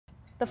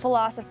the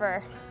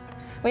philosopher.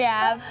 We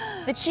have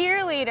the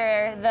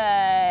cheerleader,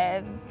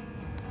 the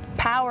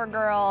power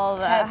girl,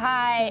 the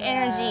high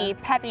energy,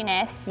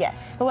 peppiness.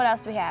 Yes. But what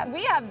else do we have?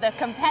 We have the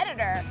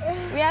competitor.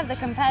 We have the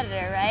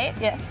competitor, right?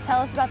 Yes. Tell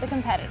us about the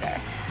competitor.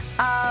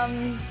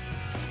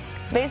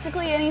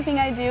 Basically anything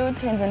I do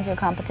turns into a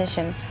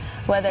competition,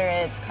 whether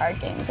it's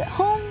card games at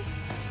home,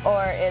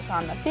 or it's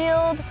on the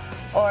field,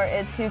 or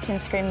it's who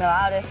can scream the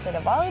loudest at a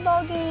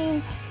volleyball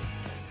game.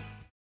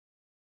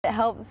 It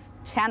helps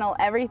channel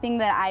everything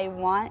that I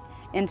want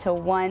into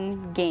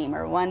one game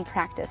or one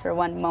practice or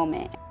one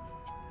moment.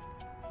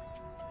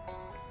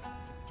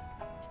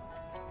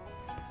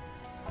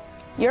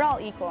 You're all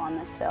equal on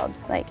this field.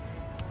 Like,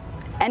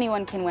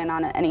 anyone can win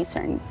on any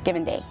certain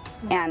given day,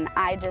 and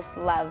I just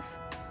love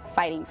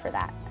fighting for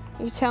that.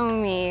 You're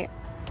telling me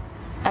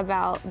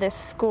about this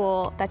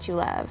school that you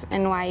love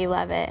and why you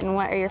love it, and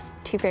what are your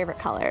two favorite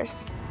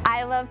colors?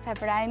 I love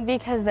Pepperdine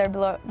because they're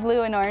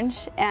blue and orange,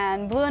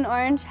 and blue and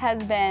orange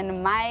has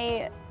been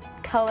my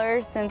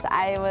color since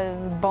I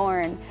was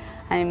born.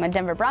 I'm a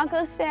Denver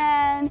Broncos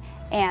fan,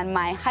 and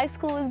my high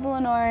school is blue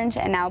and orange,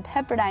 and now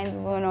Pepperdine's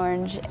blue and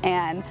orange,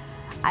 and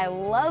I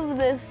love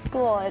this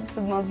school. It's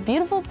the most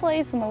beautiful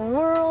place in the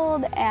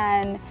world,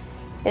 and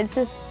it's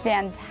just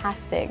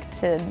fantastic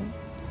to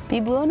be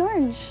blue and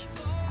orange.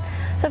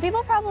 So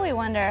people probably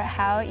wonder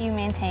how you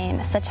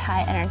maintain such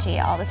high energy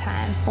all the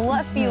time.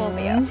 What fuels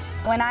you?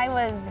 When I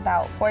was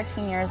about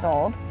 14 years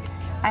old,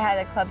 I had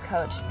a club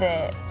coach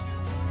that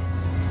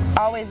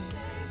always,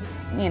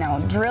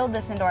 drilled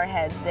this into our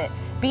heads that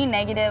being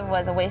negative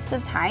was a waste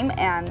of time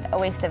and a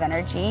waste of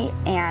energy,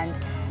 and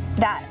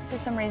that for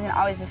some reason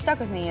always has stuck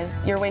with me, is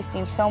you're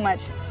wasting so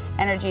much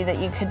energy that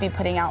you could be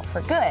putting out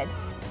for good.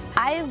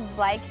 I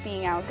like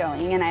being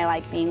outgoing and I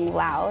like being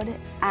loud.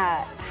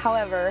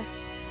 However,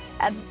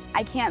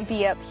 I can't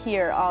be up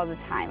here all the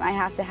time. I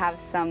have to have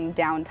some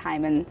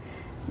downtime and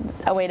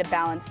a way to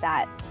balance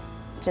that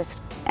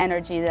just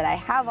energy that I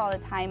have all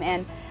the time.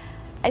 And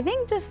I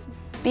think just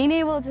being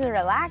able to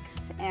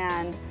relax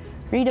and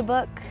read a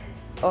book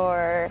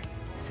or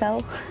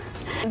so.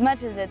 As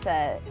much as it's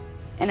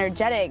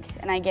energetic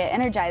and I get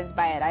energized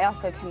by it, I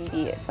also can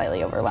be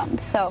slightly overwhelmed.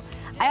 So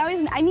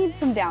I need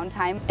some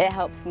downtime. It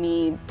helps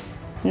me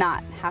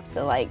not have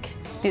to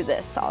do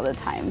this all the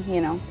time,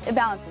 It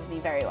balances me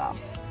very well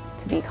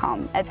to be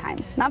calm at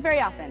times. Not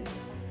very often,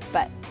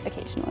 but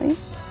occasionally.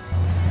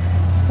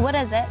 What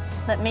is it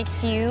that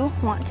makes you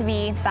want to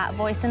be that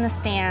voice in the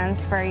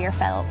stands for your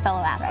fellow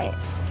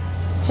athletes?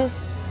 Right. Just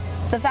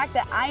the fact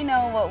that I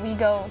know what we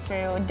go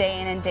through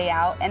day in and day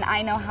out, and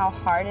I know how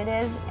hard it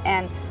is,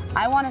 and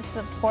I want to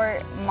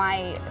support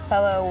my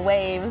fellow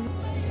Waves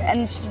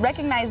and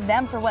recognize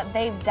them for what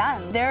they've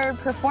done. They're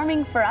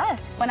performing for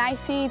us. When I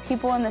see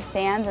people in the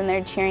stands and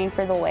they're cheering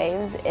for the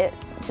Waves, it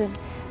just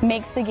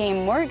makes the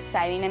game more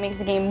exciting, it makes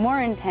the game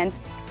more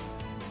intense.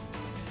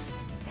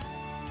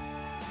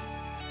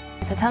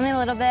 So tell me a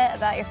little bit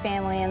about your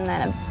family, and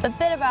then a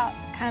bit about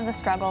kind of the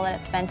struggle that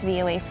it's been to be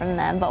away from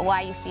them, but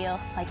why you feel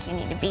like you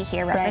need to be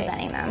here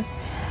representing them.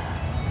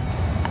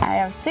 I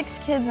have 6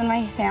 kids in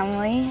my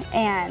family,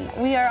 and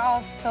we are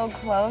all so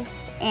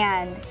close,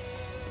 and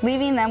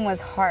leaving them was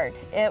hard.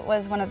 It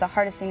was one of the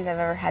hardest things I've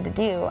ever had to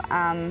do,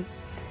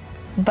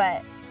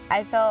 but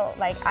I felt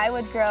like I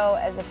would grow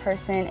as a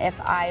person if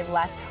I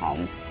left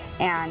home,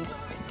 and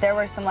there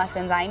were some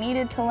lessons I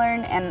needed to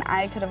learn, and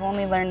I could have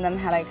only learned them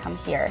had I come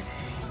here.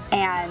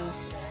 And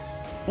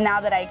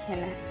now that I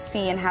can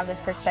see and have this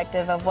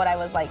perspective of what I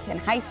was like in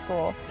high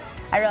school,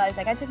 I realized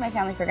I took my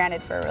family for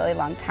granted for a really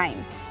long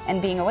time,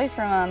 and being away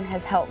from them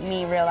has helped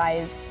me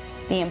realize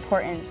the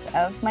importance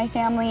of my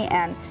family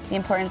and the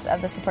importance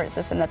of the support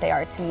system that they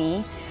are to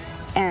me.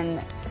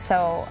 And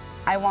so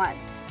I want,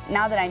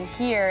 now that I'm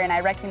here and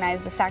I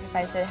recognize the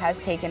sacrifice it has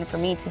taken for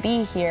me to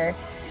be here,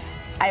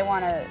 I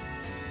want to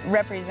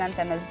represent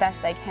them as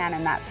best I can,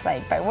 and that's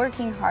by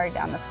working hard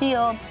on the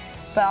field,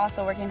 but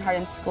also working hard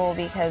in school,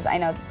 because I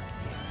know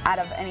out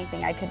of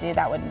anything I could do,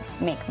 that would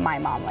make my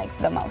mom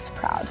the most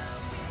proud.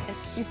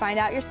 You find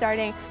out you're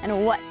starting,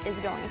 and what is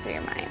going through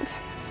your mind?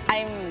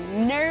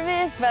 I'm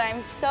nervous, but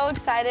I'm so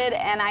excited,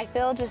 and I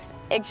feel just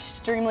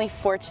extremely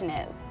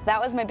fortunate. That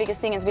was my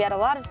biggest thing, is we had a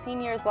lot of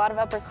seniors, a lot of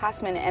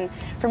upperclassmen, and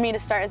for me to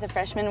start as a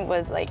freshman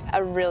was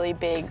a really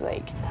big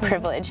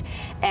privilege.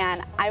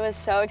 And I was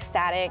so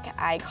ecstatic.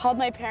 I called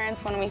my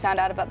parents when we found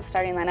out about the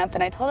starting lineup,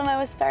 and I told them I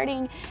was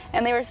starting,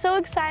 and they were so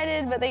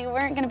excited, but they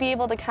weren't going to be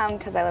able to come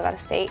because I live out of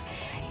state.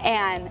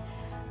 And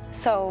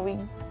so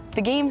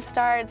the game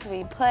starts,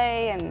 we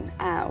play, and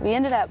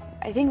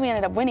I think we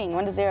ended up winning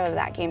 1-0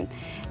 that game.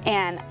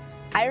 And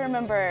I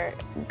remember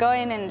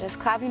going and just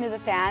clapping to the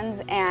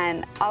fans,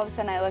 and all of a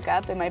sudden I look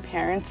up and my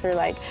parents are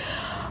like,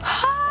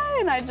 hi,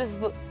 and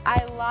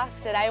I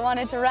lost it. I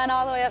wanted to run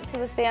all the way up to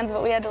the stands,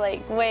 but we had to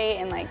wait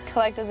and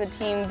collect as a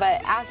team.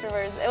 But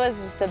afterwards, it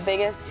was just the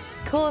biggest,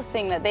 coolest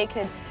thing that they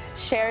could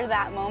share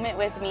that moment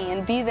with me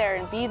and be there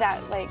and be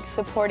that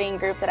supporting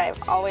group that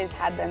I've always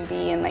had them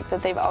be, and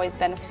that they've always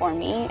been for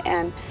me.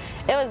 And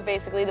it was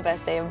basically the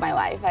best day of my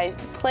life. I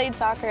played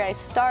soccer, I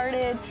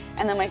started,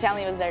 and then my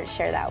family was there to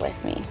share that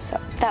with me. So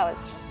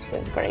it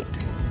was great.